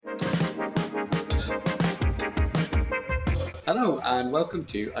Hello, and welcome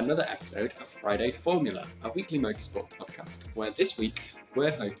to another episode of Friday Formula, a weekly motorsport podcast, where this week we're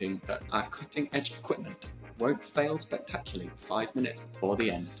hoping that our cutting edge equipment won't fail spectacularly 5 minutes before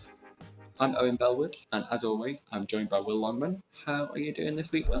the end. I'm Owen Bellwood, and as always, I'm joined by Will Longman. How are you doing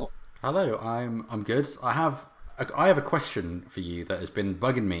this week, Will? Hello, I'm good. I have a question for you that has been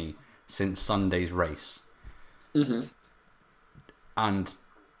bugging me since Sunday's race, Mm-hmm. and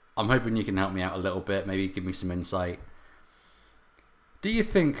I'm hoping you can help me out a little bit. Maybe give me some insight. Do you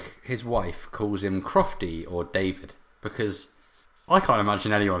think his wife calls him Crofty or David? Because I can't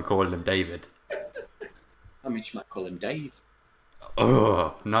imagine anyone calling him David. I mean, she might call him Dave.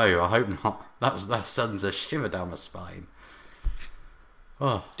 Oh no, I hope not. That sends a shiver down my spine.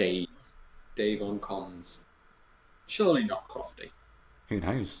 Oh, Dave. Dave on comms. Surely not Crofty. who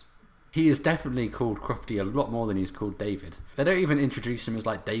knows? He is definitely called Crofty a lot more than he's called David. They don't even introduce him as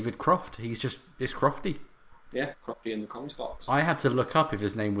like David Croft. It's Crofty. Yeah, Crofty in the comms box. I had to look up if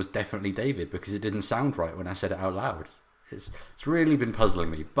his name was definitely David because it didn't sound right when I said it out loud. It's really been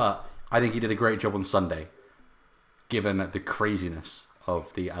puzzling me, but I think he did a great job on Sunday, given the craziness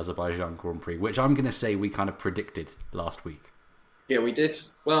of the Azerbaijan Grand Prix, which I'm going to say we kind of predicted last week. Yeah, we did.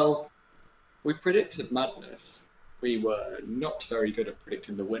 Well, we predicted madness. We were not very good at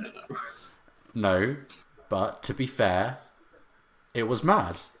predicting the winner, though. No, but to be fair, it was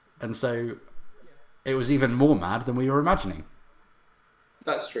mad, and so it was even more mad than we were imagining.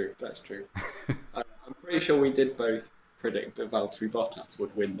 That's true. I'm pretty sure we did both predict that Valtteri Bottas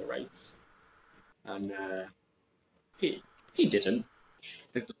would win the race, and he didn't.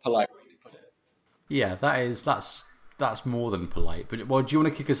 Is the polite way to put it. Yeah, that's more than polite. But well, do you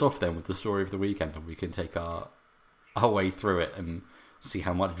want to kick us off then with the story of the weekend, and we can take our way through it and see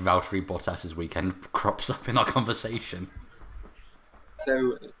how much Valtteri Bottas's weekend crops up in our conversation.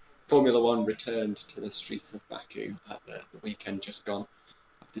 So, Formula One returned to the streets of Baku at the weekend just gone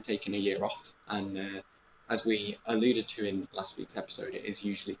after taking a year off, and as we alluded to in last week's episode, it is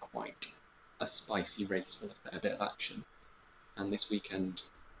usually quite a spicy race with a fair bit of action, and this weekend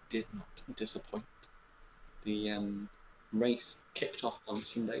did not disappoint. The race kicked off on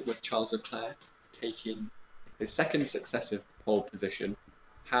Sunday with Charles Leclerc taking his second successive pole position.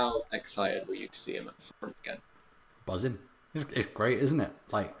 How excited were you to see him at the front again? Buzzing. It's great, isn't it?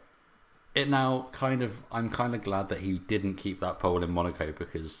 Like, it now I'm kind of glad that he didn't keep that pole in Monaco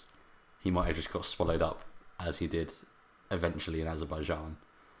because he might have just got swallowed up as he did eventually in Azerbaijan.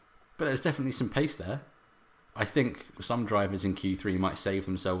 But there's definitely some pace there. I think some drivers in Q3 might save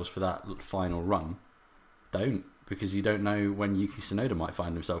themselves for that final run. Don't, because you don't know when Yuki Tsunoda might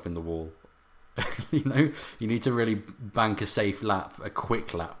find himself in the wall. You need to really bank a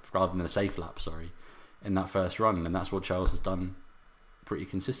quick lap rather than a safe lap, in that first run, and that's what Charles has done pretty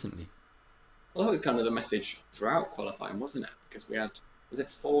consistently. Well, that was kind of the message throughout qualifying, wasn't it? Because we had, was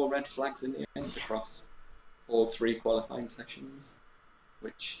it 4 red flags in the end across all 3 qualifying sessions,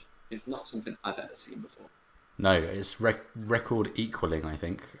 which is not something I've ever seen before. No, it's record equaling, I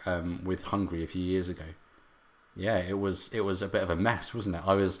think, with Hungary a few years ago. Yeah, it was a bit of a mess, wasn't it?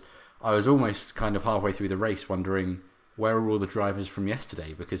 I was almost kind of halfway through the race wondering where are all the drivers from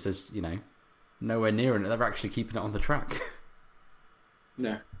yesterday, because there's, nowhere near it. They're actually keeping it on the track.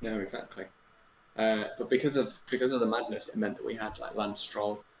 No, exactly. But because of the madness, it meant that we had like Lance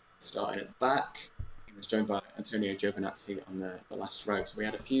Stroll starting at the back. He was joined by Antonio Giovinazzi on the last row. So we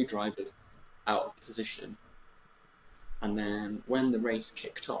had a few drivers out of position. And then when the race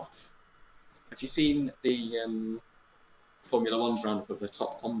kicked off, have you seen the Formula One's roundup of the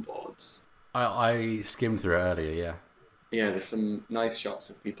top onboards? I skimmed through it earlier, yeah. Yeah, there's some nice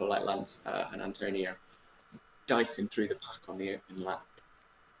shots of people like Lance and Antonio dicing through the pack on the opening lap.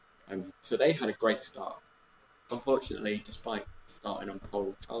 So they had a great start. Unfortunately, despite starting on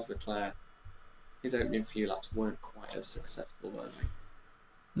pole, Charles Leclerc, his opening few laps weren't quite as successful, were they?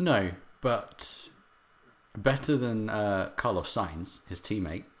 No, but better than Carlos Sainz, his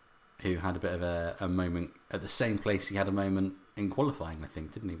teammate, who had a bit of a moment at the same place he had a moment in qualifying, I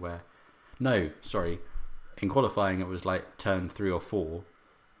think, didn't he? In qualifying it was like turn 3 or 4,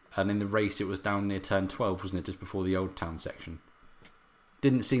 and in the race it was down near turn 12, wasn't it, just before the Old Town section.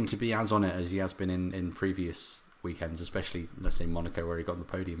 Didn't seem to be as on it as he has been in previous weekends, especially, let's say, Monaco, where he got on the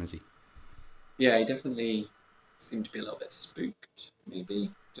podium, is he? Yeah, he definitely seemed to be a little bit spooked,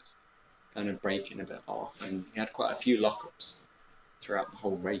 maybe, just kind of breaking a bit off, and he had quite a few lockups throughout the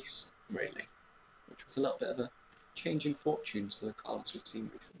whole race, really, which was a little bit of a change in fortunes for the cars we've seen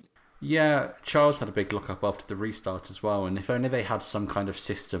recently. Yeah, Charles had a big lock-up after the restart as well, and if only they had some kind of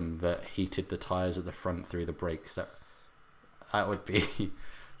system that heated the tyres at the front through the brakes, that would be...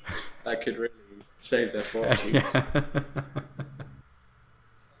 That could really save their fortunes.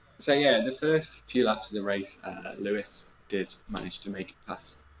 So yeah, the first few laps of the race, Lewis did manage to make it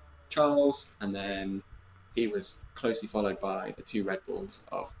past Charles, and then he was closely followed by the two Red Bulls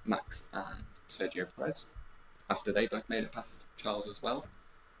of Max and Sergio Perez after they both made it past Charles as well.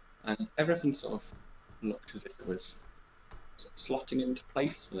 And everything sort of looked as if it was sort of slotting into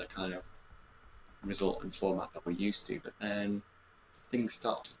place for the kind of result and format that we're used to. But then things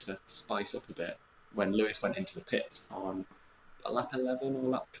started to spice up a bit when Lewis went into the pits on lap 11 or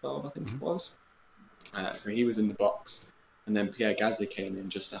lap 12, I think it was. So he was in the box, and then Pierre Gasly came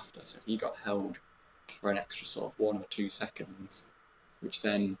in just after, so he got held for an extra sort of 1 or 2 seconds, which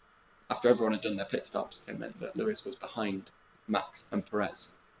then, after everyone had done their pit stops, it meant that Lewis was behind Max and Perez.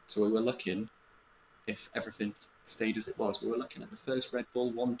 So we were looking, if everything stayed as it was, we were looking at the first Red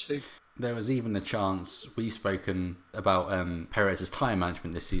Bull 1-2. There was even a chance, we've spoken about Perez's tyre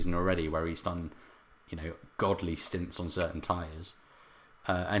management this season already, where he's done, godly stints on certain tyres.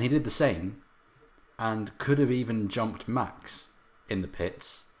 And he did the same, and could have even jumped Max in the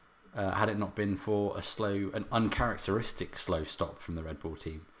pits, had it not been for an uncharacteristic slow stop from the Red Bull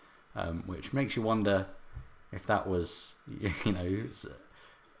team, which makes you wonder if that was,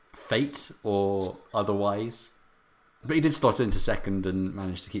 fate or otherwise. But he did slot into second and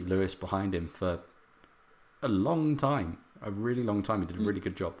managed to keep Lewis behind him for a long time, a really long time. He did a really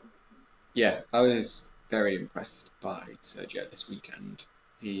good job. Yeah, I was very impressed by Sergio this weekend.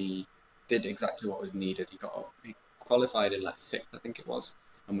 He did exactly what was needed. He qualified in last 6th, I think it was,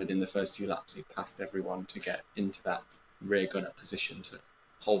 and within the first few laps he passed everyone to get into that rear gunner position to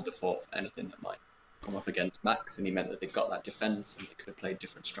hold the fort for anything that might come up against Max, and he meant that they got that defence and they could have played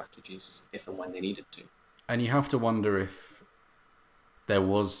different strategies if and when they needed to. And you have to wonder if there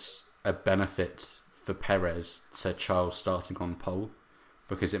was a benefit for Perez to Charles starting on pole,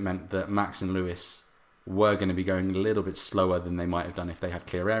 because it meant that Max and Lewis were going to be going a little bit slower than they might have done if they had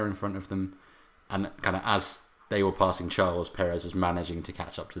clear air in front of them. And kind of as they were passing Charles, Perez was managing to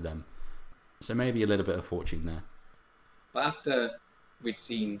catch up to them. So maybe a little bit of fortune there. But after we'd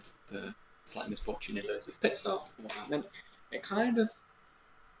seen the slight misfortune in Lewis's pit stop and what that meant, it kind of,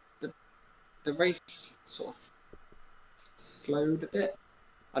 the race sort of slowed a bit.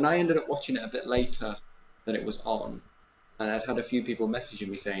 And I ended up watching it a bit later than it was on. And I'd had a few people messaging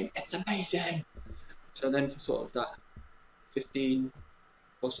me saying, it's amazing! So then for sort of that 15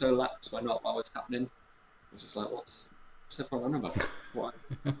 or so laps when not what was happening, I was just like, what's everyone on about? Why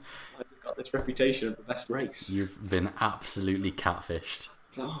has it got this reputation of the best race? You've been absolutely catfished.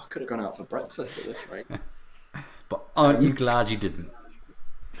 It's like, I could have gone out for breakfast at this rate. But aren't you glad you didn't?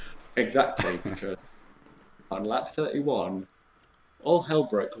 Exactly, because on lap 31, all hell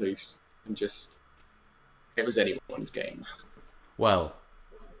broke loose and it was anyone's game. Well,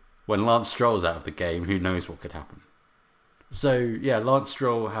 when Lance Stroll's out of the game, who knows what could happen. So, yeah, Lance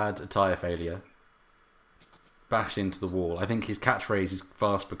Stroll had a tyre failure, bashed into the wall. I think his catchphrase is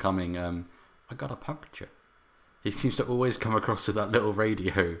fast becoming, I got a puncture. He seems to always come across with that little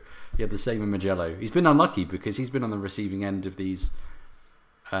radio. He had the same in Mugello. He's been unlucky because he's been on the receiving end of these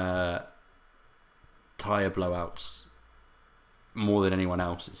tyre blowouts more than anyone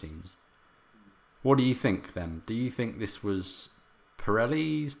else, it seems. What do you think, then? Do you think this was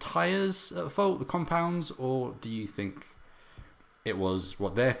Pirelli's tyres at fault, the compounds, or do you think it was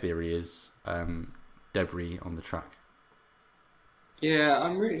what their theory is, debris on the track? Yeah,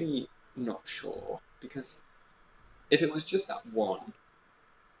 I'm really not sure, because if it was just that one,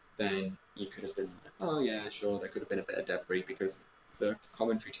 then you could have been like, oh yeah, sure, there could have been a bit of debris, because the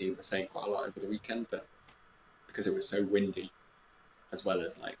commentary team were saying quite a lot over the weekend that because it was so windy, as well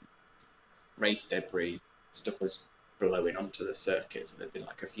as like race debris, stuff was blowing onto the circuit, so there'd been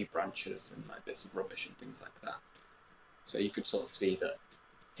like a few branches and like bits of rubbish and things like that. So you could sort of see that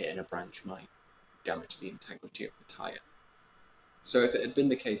hitting a branch might damage the integrity of the tyre. So if it had been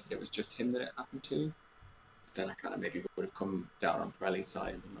the case that it was just him that it happened to, then I kind of maybe would have come down on Pirelli's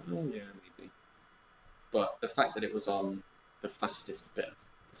side and been like, oh yeah, maybe. But the fact that it was on the fastest bit of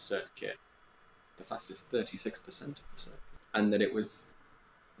the circuit, the fastest 36% of the circuit, and that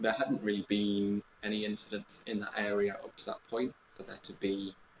there hadn't really been any incidents in that area up to that point for there to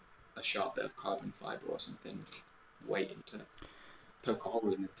be a sharp bit of carbon fibre or something waiting to poke a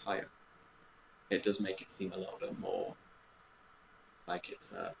hole in his tyre. It does make it seem a little bit more like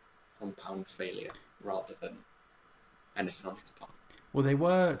it's a compound failure rather than anything on his part. Well, they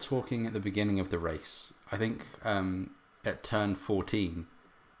were talking at the beginning of the race. I think at turn 14,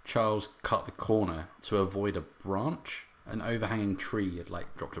 Charles cut the corner to avoid a branch. An overhanging tree had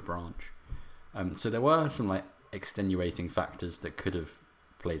dropped a branch. So there were some extenuating factors that could have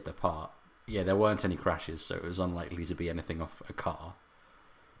played their part. Yeah, there weren't any crashes, so it was unlikely to be anything off a car.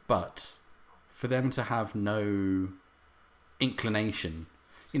 But for them to have no inclination,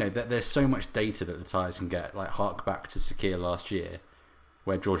 there's so much data that the tyres can get. Like, hark back to Sakir last year,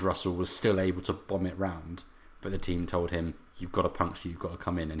 where George Russell was still able to bomb it round, but the team told him, you've got to puncture, you've got to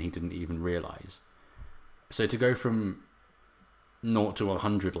come in, and he didn't even realise. So to go from 0 to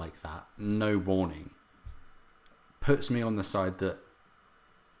 100 like that, no warning, puts me on the side that,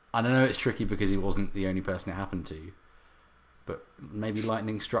 I don't know, it's tricky because he wasn't the only person it happened to, but maybe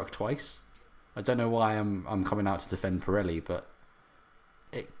lightning struck twice. I don't know why I'm coming out to defend Pirelli, but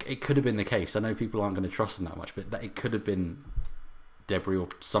it could have been the case. I know people aren't going to trust him that much, but it could have been debris or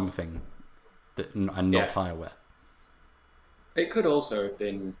something and not tyre wear. It could also have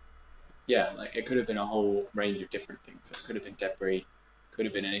been, it could have been a whole range of different things. It could have been debris, could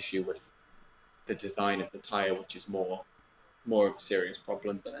have been an issue with the design of the tyre, which is more of a serious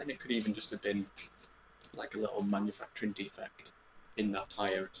problem, but then it could even just have been like a little manufacturing defect in that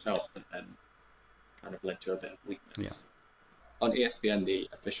tyre itself that then kind of led to a bit of weakness. Yeah. On ESPN, the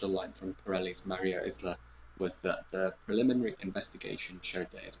official line from Pirelli's Mario Isla was that the preliminary investigation showed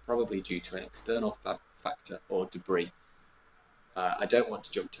that it's probably due to an external factor or debris. I don't want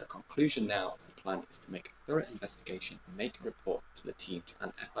to jump to a conclusion now, as the plan is to make a thorough investigation and make a report to the teams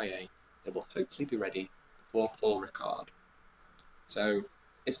and FIA that will hopefully be ready before Paul Ricard. So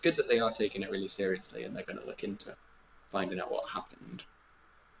it's good that they are taking it really seriously and they're going to look into finding out what happened.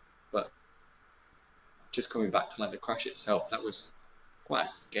 But just coming back to the crash itself, that was quite a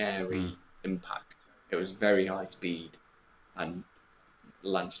scary impact. It was very high speed, and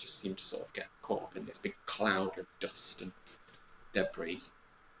Lance just seemed to sort of get caught up in this big cloud of dust and debris.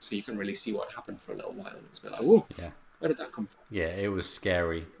 So you can really see what happened for a little while, and it was a bit like, whoa, where did that come from? Yeah, it was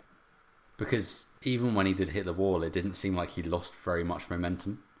scary. Because even when he did hit the wall, it didn't seem like he lost very much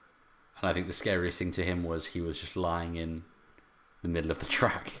momentum. And I think the scariest thing to him was he was just lying in the middle of the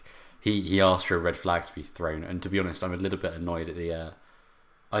track. He asked for a red flag to be thrown. And to be honest, I'm a little bit annoyed at the...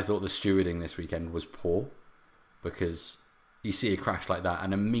 I thought the stewarding this weekend was poor. Because you see a crash like that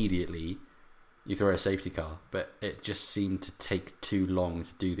and immediately you throw a safety car. But it just seemed to take too long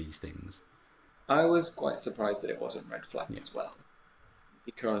to do these things. I was quite surprised that it wasn't red flagged as well.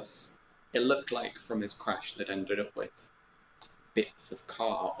 Because it looked like from his crash that ended up with bits of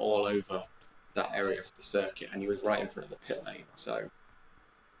car all over that area of the circuit, and he was right in front of the pit lane. So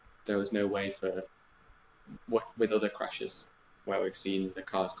there was no way for, with other crashes where we've seen the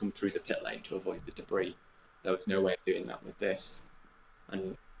cars come through the pit lane to avoid the debris, there was no way of doing that with this.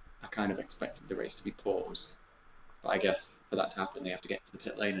 And I kind of expected the race to be paused. But I guess for that to happen, they have to get to the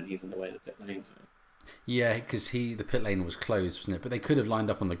pit lane, and he's in the way of the pit lane. So. Yeah, because the pit lane was closed, wasn't it? But they could have lined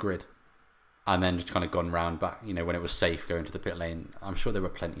up on the grid and then just kind of gone round back, when it was safe going to the pit lane. I'm sure there were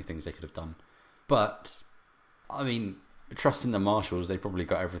plenty of things they could have done. But, I mean, trusting the marshals, they probably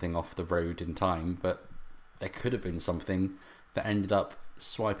got everything off the road in time, but there could have been something that ended up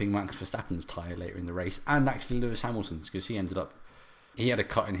swiping Max Verstappen's tyre later in the race, and actually Lewis Hamilton's, because he had a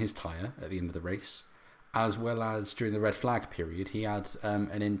cut in his tyre at the end of the race, as well as during the red flag period, he had an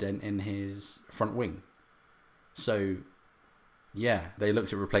indent in his front wing. So, yeah, they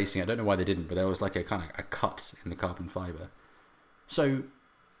looked at replacing it. I don't know why they didn't, but there was like a kind of a cut in the carbon fibre. So,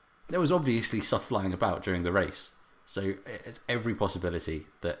 there was obviously stuff flying about during the race. So, it's every possibility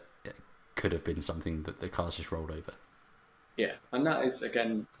that it could have been something that the cars just rolled over. Yeah, and that is,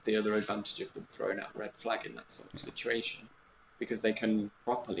 again, the other advantage of them throwing out red flag in that sort of situation, because they can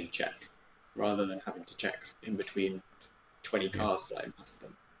properly check, rather than having to check in between 20 cars flying past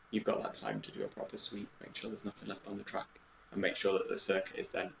them. You've got that time to do a proper sweep, make sure there's nothing left on the track, and make sure that the circuit is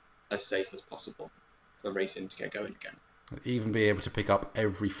then as safe as possible for racing to get going again. Even be able to pick up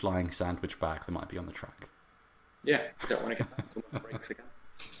every flying sandwich bag that might be on the track. Yeah, don't want to get back to the brakes again.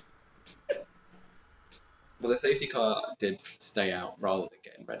 But the safety car did stay out rather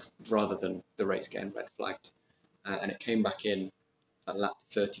than the race getting red flagged, and it came back in at lap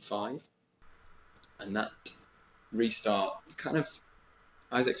 35, and that restart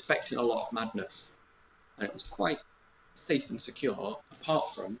I was expecting a lot of madness, and it was quite safe and secure,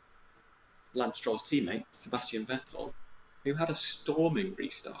 apart from Lance Stroll's teammate Sebastian Vettel, who had a storming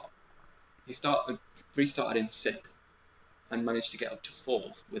restart. He restarted in 6th and managed to get up to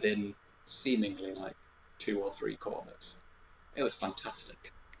 4th within seemingly 2 or 3 corners. It was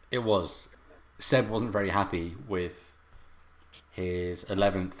fantastic. It was. Seb wasn't very happy with his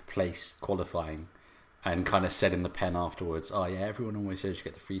 11th place qualifying, and kind of said in the pen afterwards, oh yeah, everyone always says you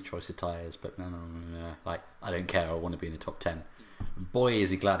get the free choice of tyres, but no. I don't care, I want to be in the top 10. Boy,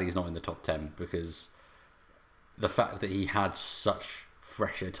 is he glad he's not in the top 10, because the fact that he had such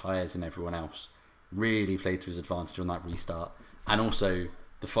fresher tyres than everyone else really played to his advantage on that restart. And also,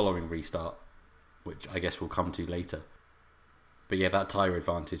 the following restart, which I guess we'll come to later. But yeah, that tyre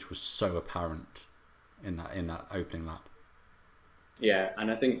advantage was so apparent in that opening lap. Yeah, and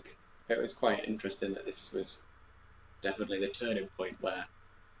I think it was quite interesting that this was definitely the turning point where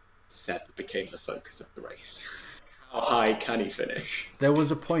Seb became the focus of the race. How high can he finish? There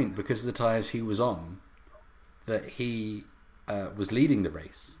was a point, because of the tyres he was on, that he was leading the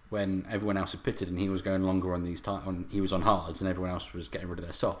race when everyone else had pitted, and he was going longer on these he was on hards, and everyone else was getting rid of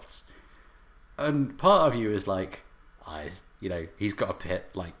their softs. And part of you is like, he's got a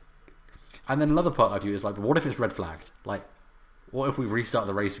pit, like. And then another part of you is like, but what if it's red flagged? Like, what if we restart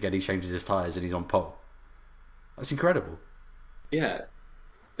the race again? He changes his tyres and he's on pole. That's incredible. Yeah.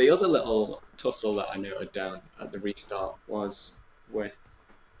 The other little tussle that I noted down at the restart was with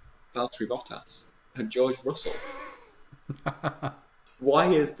Valtteri Bottas and George Russell. Why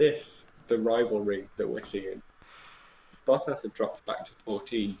is this the rivalry that we're seeing? Bottas had dropped back to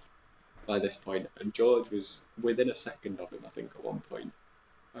 14 by this point, and George was within a second of him, I think, at one point,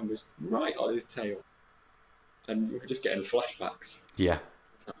 and was right on his tail. And we were just getting flashbacks. Yeah.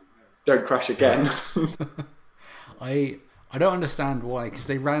 Don't crash again. I don't understand why, because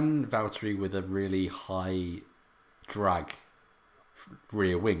they ran Valtteri with a really high drag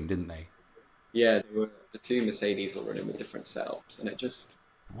rear wing, didn't they? Yeah, the two Mercedes were running with different setups, and it just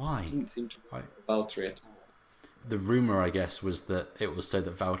didn't seem to work for Valtteri at all. The rumour, I guess, was that it was so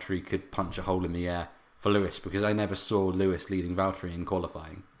that Valtteri could punch a hole in the air for Lewis, because I never saw Lewis leading Valtteri in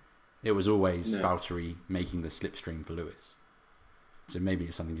qualifying. It was always Valtteri making the slipstream for Lewis. So maybe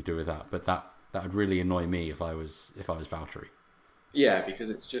it's something to do with that, but that would really annoy me if I was Valtteri. Yeah, because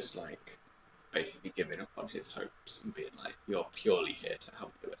it's just like basically giving up on his hopes and being like, you're purely here to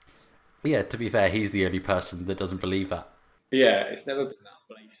help Lewis. Yeah, to be fair, he's the only person that doesn't believe that. Yeah, it's never been that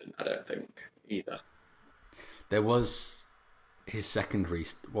blatant, I don't think, either. There was his second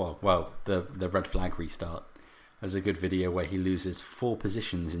restart, the red flag restart. There's a good video where he loses 4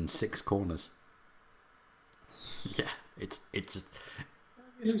 positions in 6 corners. Yeah, it's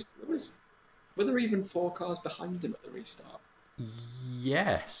Were there even 4 cars behind him at the restart?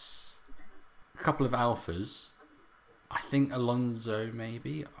 Yes. A couple of Alphas. I think Alonso,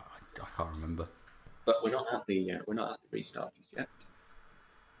 maybe. I can't remember. But we're not at the restart just yet.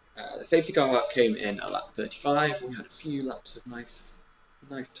 The safety car came in at lap 35. We had a few laps of nice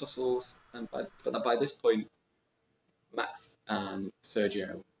tussles, and by this point, Max and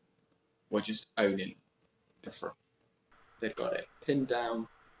Sergio were just owning the front. They'd got it pinned down.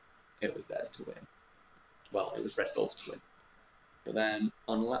 It was theirs to win. Well, it was Red Bull's to win. But then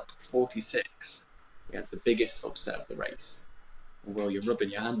on lap 46, we had the biggest upset of the race. Well, you're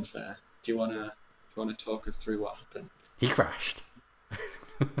rubbing your hands there. Do you wanna talk us through what happened? He crashed.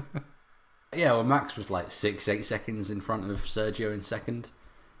 Yeah, well, Max was like 6-8 seconds in front of Sergio in second,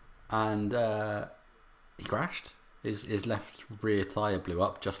 and he crashed. His left rear tyre blew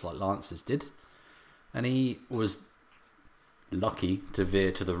up just like Lance's did, and he was lucky to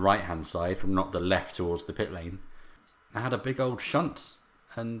veer to the right hand side from not the left towards the pit lane. I had a big old shunt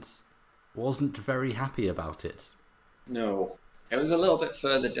and wasn't very happy about it. No, it was a little bit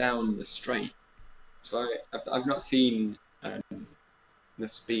further down the straight, so I've not seen the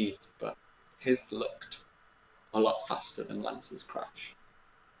speed, but his looked a lot faster than Lance's crash.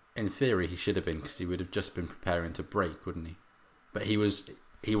 In theory, he should have been, because he would have just been preparing to brake, wouldn't he? But he was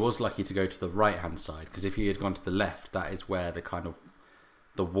lucky to go to the right hand side, because if he had gone to the left, that is where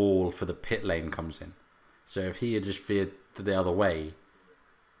the wall for the pit lane comes in. So if he had just veered the other way,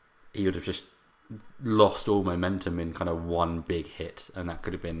 he would have just lost all momentum in kind of one big hit, and that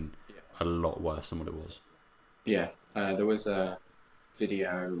could have been a lot worse than what it was. Yeah, there was a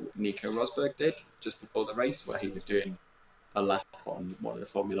video Nico Rosberg did just before the race where he was doing a lap on one of the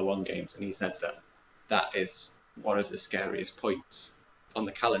Formula One games, and he said that is one of the scariest points on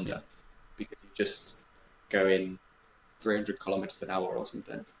the calendar, because you just go in 300 kilometers an hour or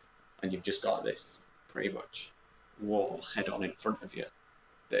something, and you've just got this pretty much wall head on in front of you,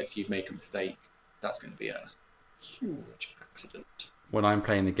 that if you make a mistake, that's going to be a huge accident. When I'm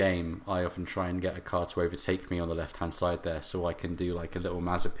playing the game, I often try and get a car to overtake me on the left hand side there, so I can do like a little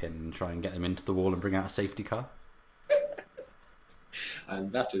Mazepin and try and get them into the wall and bring out a safety car.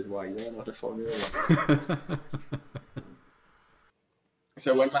 And that is why you're not a Formula One.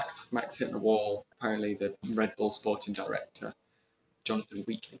 So when Max hit the wall, apparently the Red Bull sporting director, Jonathan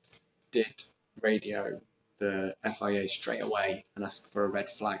Wheatley, did radio the FIA straight away and ask for a red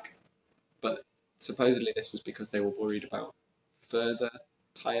flag. But supposedly this was because they were worried about further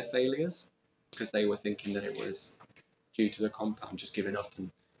tyre failures, because they were thinking that it was due to the compound just giving up, and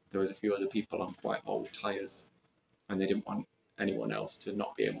there was a few other people on quite old tyres, and they didn't want anyone else to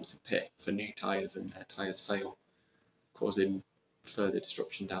not be able to pit for new tyres and their tyres fail, causing further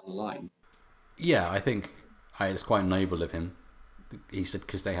disruption down the line. Yeah, I think it's quite noble of him. He said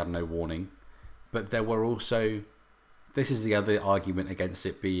because they had no warning. But there were also... This is the other argument against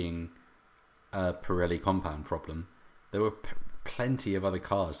it being a Pirelli compound problem. There were plenty of other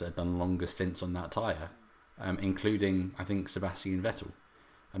cars that had done longer stints on that tyre, including, I think, Sebastian Vettel.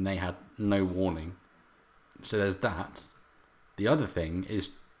 And they had no warning. So there's that. The other thing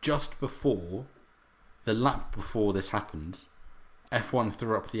is just before, the lap before this happened, F1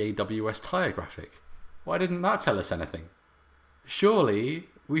 threw up the AWS tyre graphic. Why didn't that tell us anything? Surely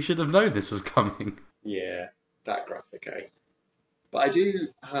we should have known this was coming. Yeah, that graphic, eh? But I do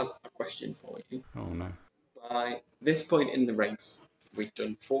have a question for you. Oh no. By this point in the race, we've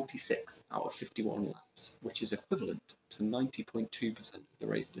done 46 out of 51 laps, which is equivalent to 90.2% of the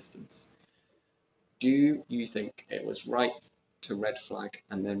race distance. Do you think it was right to red flag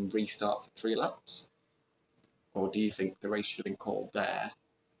and then restart for 3 laps? Or do you think the race should have been called there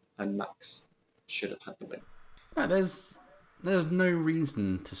and Max should have had the win? No, there's no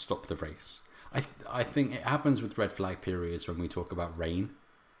reason to stop the race. I think it happens with red flag periods when we talk about rain.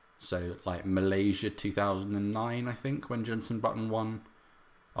 So like Malaysia 2009, I think, when Jenson Button won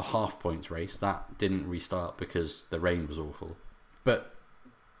a half points race, that didn't restart because the rain was awful. But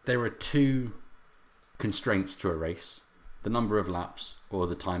there are 2 constraints to a race: the number of laps or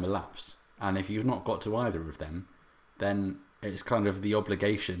the time elapsed. And if you've not got to either of them, then it's kind of the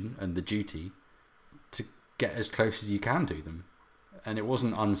obligation and the duty to get as close as you can to them. And it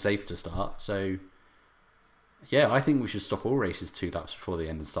wasn't unsafe to start, so yeah, I think we should stop all races 2 laps before the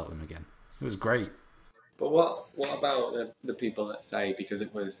end and start them again. It was great. But what about the people that say because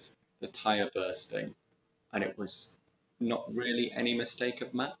it was the tyre bursting and it was not really any mistake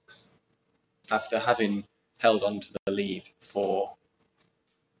of Max after having held on to the lead for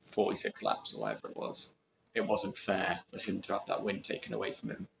 46 laps or whatever it was? It wasn't fair for him to have that win taken away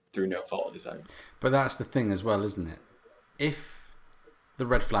from him through no fault of his own. But that's the thing as well, isn't it? If the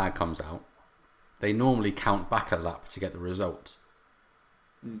red flag comes out, they normally count back a lap to get the result,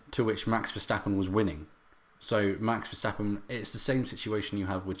 to which Max Verstappen was winning. So Max Verstappen, it's the same situation you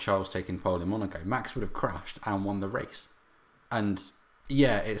had with Charles taking pole in Monaco. Max would have crashed and won the race. And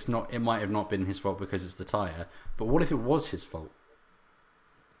yeah, it might have not been his fault because it's the tyre, but what if it was his fault?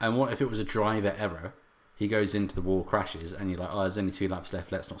 And what if it was a driver error? He goes into the wall, crashes, and you're like, oh, there's only 2 laps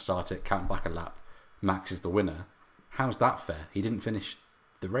left, let's not start it, count back a lap. Max is the winner. How's that fair? He didn't finish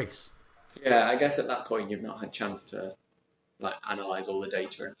the race. Yeah, I guess at that point you've not had a chance to analyse all the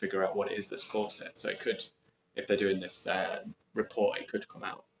data and figure out what it is that's caused it. So it could, if they're doing this report, it could come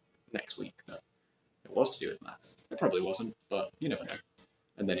out next week that it was to do with Max. It probably wasn't, but you never know.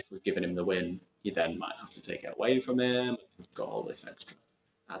 And then if we've given him the win, you then might have to take it away from him, and you've got all this extra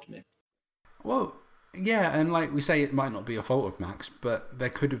admin. Well, yeah, and like we say, it might not be a fault of Max, but there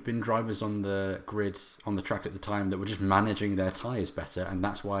could have been drivers on the grid, on the track at the time, that were just managing their tyres better, and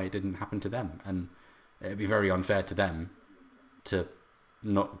that's why it didn't happen to them. And it'd be very unfair to them to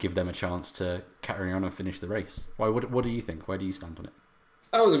not give them a chance to carry on and finish the race. What do you think? Where do you stand on it?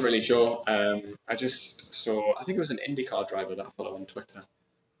 I wasn't really sure. I just saw, I think it was an IndyCar driver that I follow on Twitter,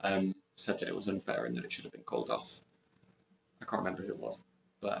 said that it was unfair and that it should have been called off. I can't remember who it was,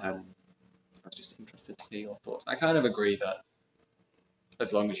 but I was just interested to hear your thoughts. I kind of agree that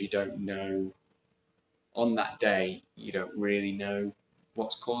as long as you don't know, on that day, you don't really know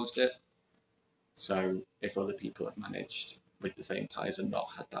what's caused it. So if other people have managed with the same tyres and not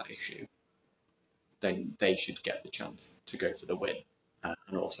had that issue, then they should get the chance to go for the win.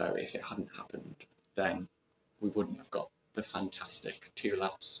 And also, if it hadn't happened, then we wouldn't have got the fantastic 2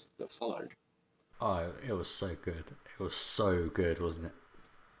 laps that followed. Oh, it was so good. It was so good, wasn't it?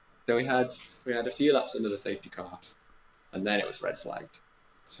 So we had a few laps under the safety car, and then it was red flagged.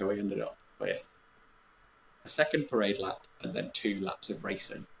 So we ended up with a second parade lap and then 2 laps of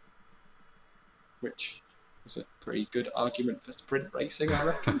racing, which was a pretty good argument for sprint racing, I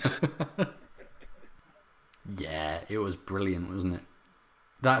reckon. Yeah, it was brilliant, wasn't it?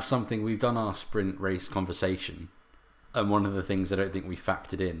 That's something we've done our sprint race conversation, and one of the things I don't think we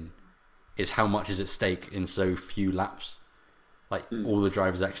factored in is how much is at stake in so few laps. Like all the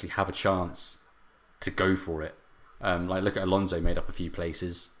drivers actually have a chance to go for it. Like look at Alonso, made up a few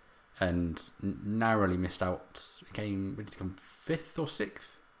places and narrowly missed out. Did he come 5th or 6th?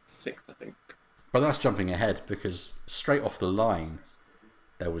 6th, I think. But that's jumping ahead because straight off the line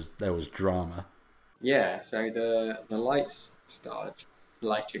there was drama. Yeah, so the lights started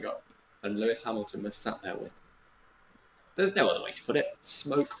lighting up, and Lewis Hamilton was sat there with, there's no other way to put it,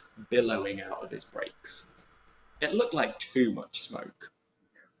 smoke billowing out of his brakes. it looked like too much smoke.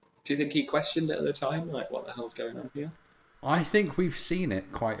 Do you think he questioned it at the time? Like, what the hell's going on here? I think we've seen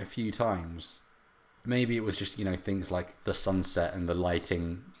it quite a few times. Maybe it was just, things like the sunset and the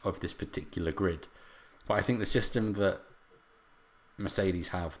lighting of this particular grid. But I think the system that Mercedes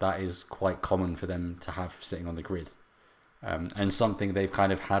have, that is quite common for them to have sitting on the grid. And something they've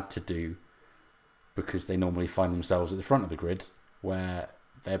kind of had to do because they normally find themselves at the front of the grid where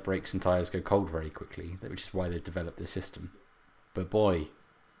their brakes and tyres go cold very quickly, which is why they've developed this system. But boy,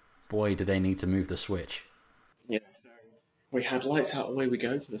 do they need to move the switch. Yeah, so we had lights out, away we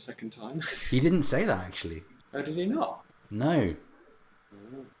go for the second time. He didn't say that, actually. Oh, did he not? No.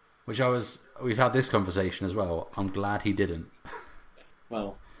 We've had this conversation as well. I'm glad he didn't.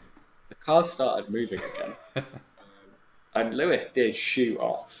 Well, the car started moving again. And Lewis did shoot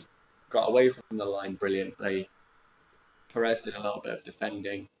off. Got away from the line brilliantly. Perez did a little bit of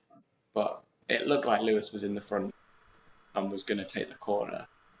defending. But it looked like Lewis was in the front and was going to take the corner.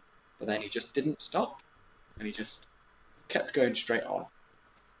 But then he just didn't stop. And he just kept going straight on.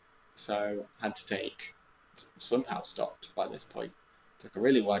 So had to somehow stopped by this point. Took a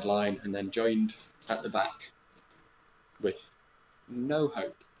really wide line and then joined at the back with no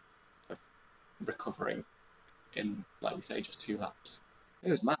hope of recovering in, like we say, just 2 laps.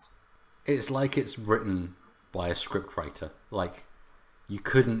 It was mad. It's like it's written by a scriptwriter. Like, you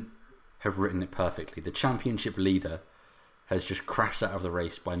couldn't have written it perfectly. The championship leader has just crashed out of the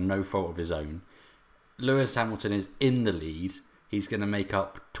race by no fault of his own. Lewis Hamilton is in the lead. He's going to make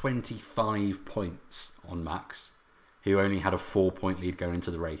up 25 points on Max, who only had a 4-point lead going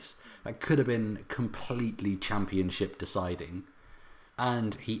into the race. That could have been completely championship deciding.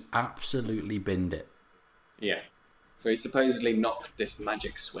 And he absolutely binned it. Yeah. So he supposedly knocked this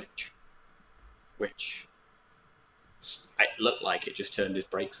magic switch, which it looked like it just turned his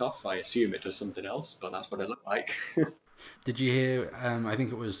brakes off. I assume it does something else, but that's what it looked like. Did you hear, I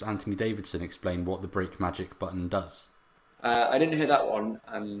think it was Anthony Davidson explain what the brake magic button does? I didn't hear that one,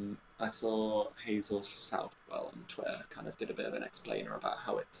 and I saw Hazel Southwell on Twitter kind of did a bit of an explainer about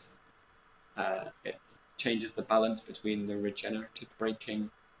how it changes the balance between the regenerative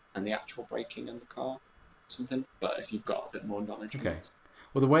braking and the actual braking in the car, something. But if you've got a bit more knowledge, okay.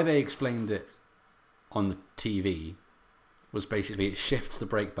 Well, the way they explained it on the TV was basically it shifts the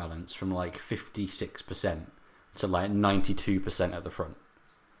brake balance from like 56% to like 92% at the front,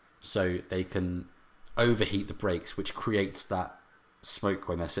 so they can overheat the brakes, which creates that smoke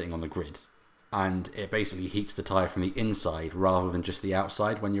when they're sitting on the grid, and it basically heats the tyre from the inside rather than just the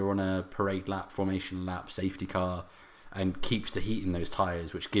outside when you're on a parade lap, formation lap, safety car, and keeps the heat in those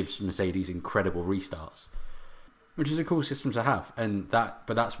tyres, which gives Mercedes incredible restarts, which is a cool system to have.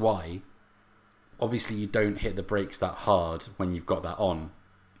 But that's why obviously you don't hit the brakes that hard when you've got that on.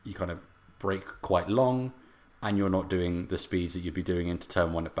 You kind of brake quite long, and you're not doing the speeds that you'd be doing into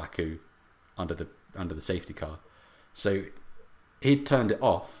turn 1 at Baku under the safety car. So he'd turned it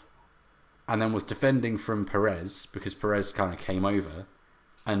off and then was defending from Perez because Perez kind of came over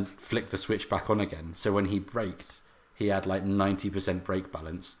and flicked the switch back on again. So when he braked, he had like 90% brake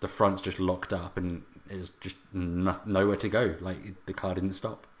balance. The front's just locked up and there's just nowhere to go. Like, the car didn't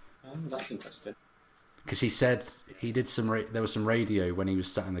stop. Oh, that's interesting. Because he said he did there was some radio when he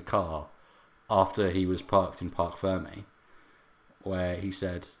was sat in the car after he was parked in Parc Ferme, where he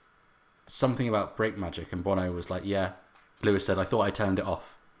said something about brake magic, and Bono was like, yeah. Lewis said, I thought I turned it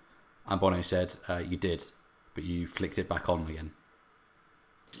off. And Bono said, you did, but you flicked it back on again.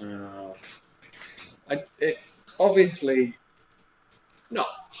 It's obviously not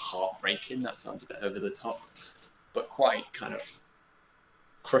heartbreaking, that sounds a bit over the top, but quite kind of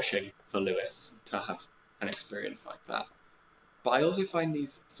crushing for Lewis to have an experience like that. But I also find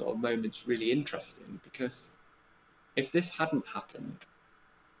these sort of moments really interesting, because if this hadn't happened,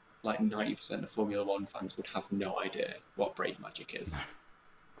 like 90% of Formula One fans would have no idea what brake magic is.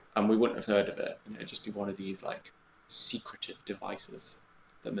 And we wouldn't have heard of it. It'd just be one of these like secretive devices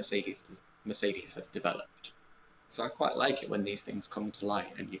that Mercedes has developed. So I quite like it when these things come to light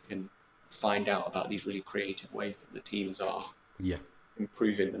and you can find out about these really creative ways that the teams are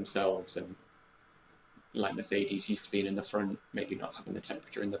improving themselves. And like Mercedes used to being in the front, maybe not having the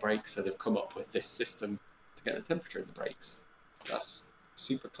temperature in the brakes, so they've come up with this system to get the temperature in the brakes. That's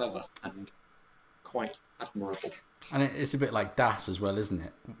super clever and quite admirable. And it's a bit like DAS as well, isn't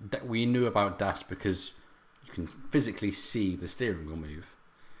it? We knew about DAS because you can physically see the steering wheel move,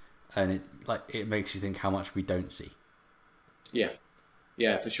 and it makes you think how much we don't see.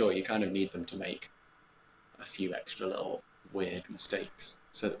 Yeah, for sure. You kind of need them to make a few extra little weird mistakes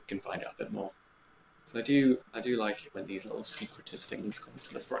so that we can find out a bit more. So I do like it when these little secretive things come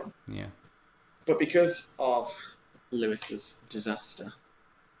to the front. Yeah. But because of Lewis's disaster,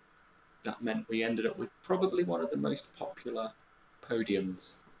 that meant we ended up with probably one of the most popular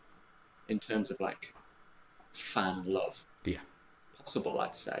podiums in terms of like fan love Yeah. possible,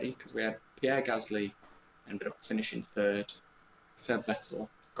 I'd say, because we had Pierre Gasly ended up finishing third, Seb Vettel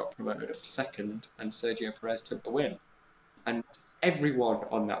got promoted up to second, and Sergio Perez took the win. And everyone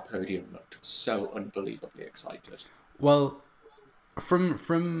on that podium looked so unbelievably excited. Well,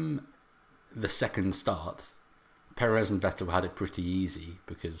 from the second start, Perez and Vettel had it pretty easy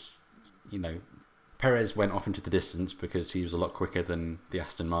because, Perez went off into the distance because he was a lot quicker than the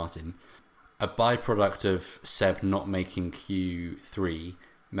Aston Martin. A byproduct of Seb not making Q3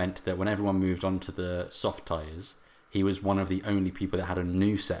 meant that when everyone moved on to the soft tyres, he was one of the only people that had a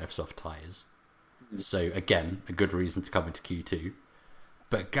new set of soft tyres. So again, a good reason to come into Q2.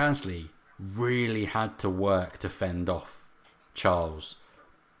 But Gasly really had to work to fend off Charles.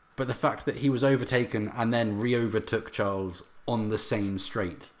 But the fact that he was overtaken and then re-overtook Charles on the same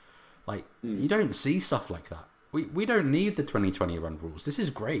straight, you don't see stuff like that. We don't need the 2020 run rules. This is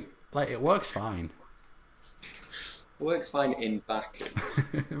great. It works fine. It works fine in Baku.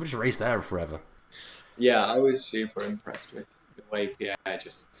 We'll just race there forever. Yeah, I was super impressed with the way Pierre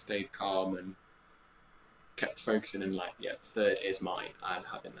just stayed calm and kept focusing and third is mine, and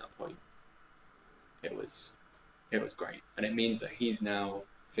having that point. It was great. And it means that he's now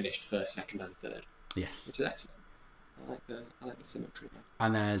finished first, second and third. Yes. Which is excellent. I like the symmetry there.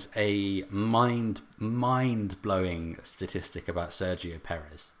 And there's a mind-blowing statistic about Sergio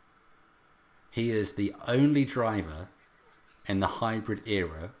Perez. He is the only driver in the hybrid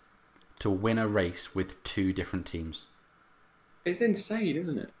era to win a race with two different teams. It's insane,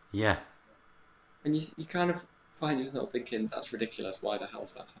 isn't it? Yeah. And you kind of find yourself thinking, that's ridiculous, why the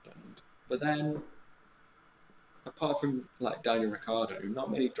hell's that happened? But then, apart from Daniel Ricciardo,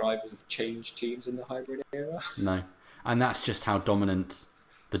 not many drivers have changed teams in the hybrid era. No. And that's just how dominant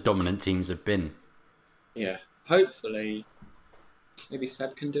the dominant teams have been. Yeah. Hopefully, maybe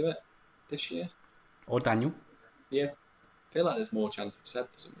Seb can do it this year. Or Daniel. Yeah. I feel like there's more chance of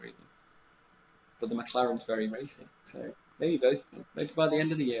Seb for some reason. But the McLaren's very racing, so maybe both of them. Maybe by the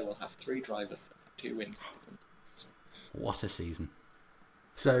end of the year we'll have 3 drivers that have 2 wins. What a season.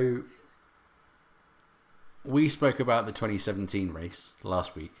 So, we spoke about the 2017 race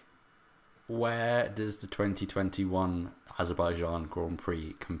last week. Where does the 2021 Azerbaijan Grand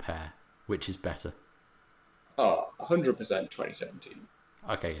Prix compare? Which is better? Oh, 100% 2017.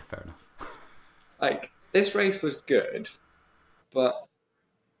 Okay, yeah, fair enough. This race was good, but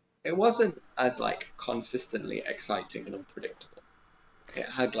it wasn't as consistently exciting and unpredictable. It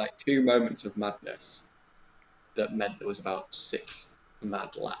had 2 moments of madness that meant there was about 6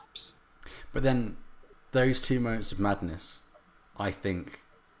 mad laps. But then those 2 moments of madness, I think,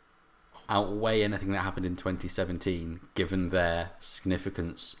 outweigh anything that happened in 2017, given their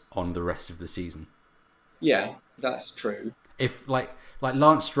significance on the rest of the season. Yeah, that's true. If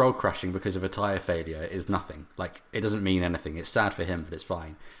Lance Stroll crashing because of a tyre failure is nothing. It doesn't mean anything. It's sad for him, but it's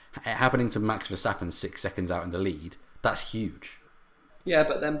fine. It happening to Max Verstappen 6 seconds out in the lead, that's huge. Yeah,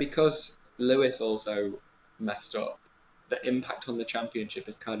 but then because Lewis also messed up, the impact on the championship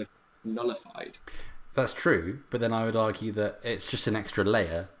is kind of nullified. That's true, but then I would argue that it's just an extra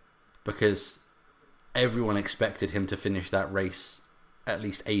layer because everyone expected him to finish that race at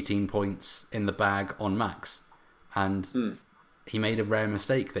least 18 points in the bag on Max. And he made a rare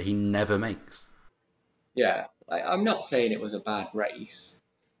mistake that he never makes. Yeah, I'm not saying it was a bad race.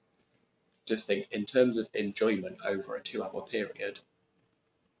 Just think, in terms of enjoyment over a 2-hour period,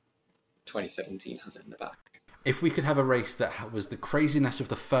 2017 has it in the back. If we could have a race that was the craziness of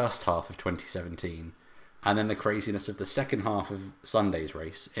the first half of 2017 and then the craziness of the second half of Sunday's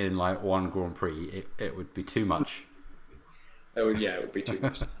race in one Grand Prix, it would be too much. It would be too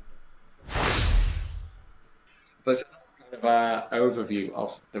much. But that's kind of our overview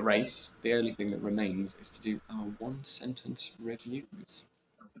of the race. The only thing that remains is to do our 1-sentence reviews.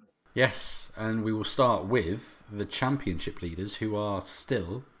 Yes, and we will start with the championship leaders, who are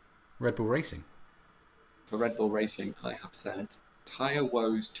still Red Bull Racing. For Red Bull Racing, I have said, tyre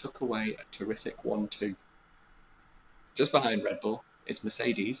woes took away a terrific 1-2. Just behind Red Bull is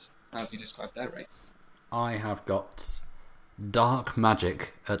Mercedes. How have you described their race? I have got dark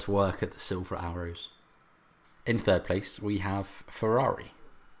magic at work at the Silver Arrows. In third place, we have Ferrari.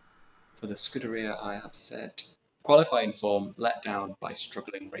 For the Scuderia, I have said, qualifying form let down by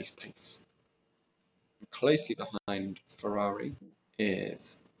struggling race pace. Closely behind Ferrari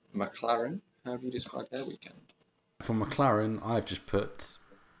is McLaren. How have you described their weekend? For McLaren, I've just put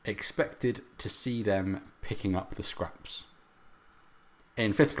expected to see them picking up the scraps.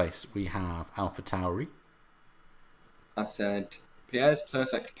 In 5th place, we have AlphaTauri. I've said Pierre's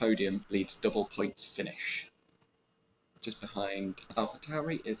perfect podium leads double points finish. Just behind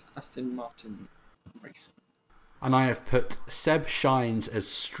AlphaTauri is Aston Martin Racing. And I have put Seb shines as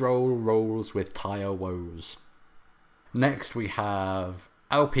Stroll rolls with tyre woes. Next, we have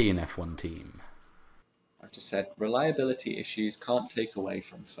Alpine F1 team. I've just said reliability issues can't take away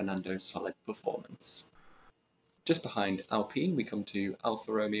from Fernando's solid performance. Just behind Alpine, we come to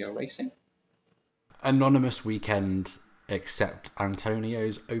Alfa Romeo Racing. Anonymous weekend except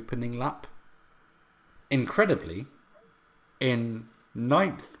Antonio's opening lap. Incredibly, in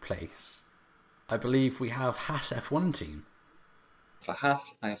 9th place, I believe we have Haas F1 team. For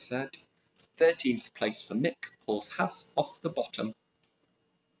Haas, I have said 13th place for Mick pulls Haas off the bottom,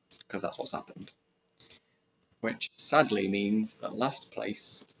 because that's what's happened. Which sadly means that last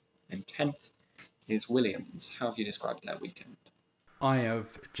place, in 10th, is Williams. How have you described their weekend? I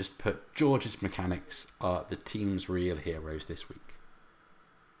have just put George's mechanics are the team's real heroes this week.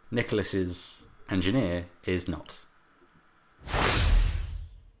 Nicholas's engineer is not.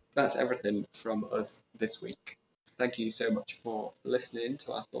 That's everything from us this week. Thank you so much for listening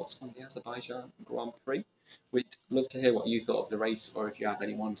to our thoughts on the Azerbaijan Grand Prix. We'd love to hear what you thought of the race, or if you have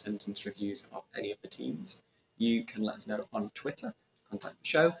any one-sentence reviews of any of the teams. You can let us know on Twitter, contact the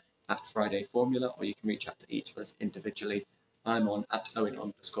show at Friday Formula, or you can reach out to each of us individually. I'm on at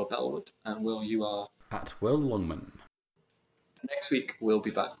Owen_Bellwood, and Will, you are At Will Longman. Next week we'll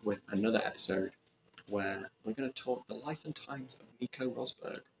be back with another episode where we're going to talk the life and times of Nico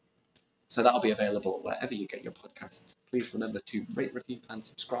Rosberg. So that'll be available wherever you get your podcasts. Please remember to rate, review, and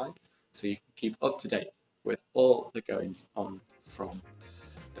subscribe so you can keep up to date with all the goings on from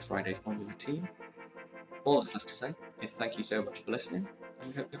the Friday Formula team. All that's left to say is thank you so much for listening, and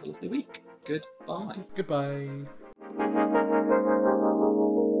we hope you have a lovely week. Goodbye. Goodbye.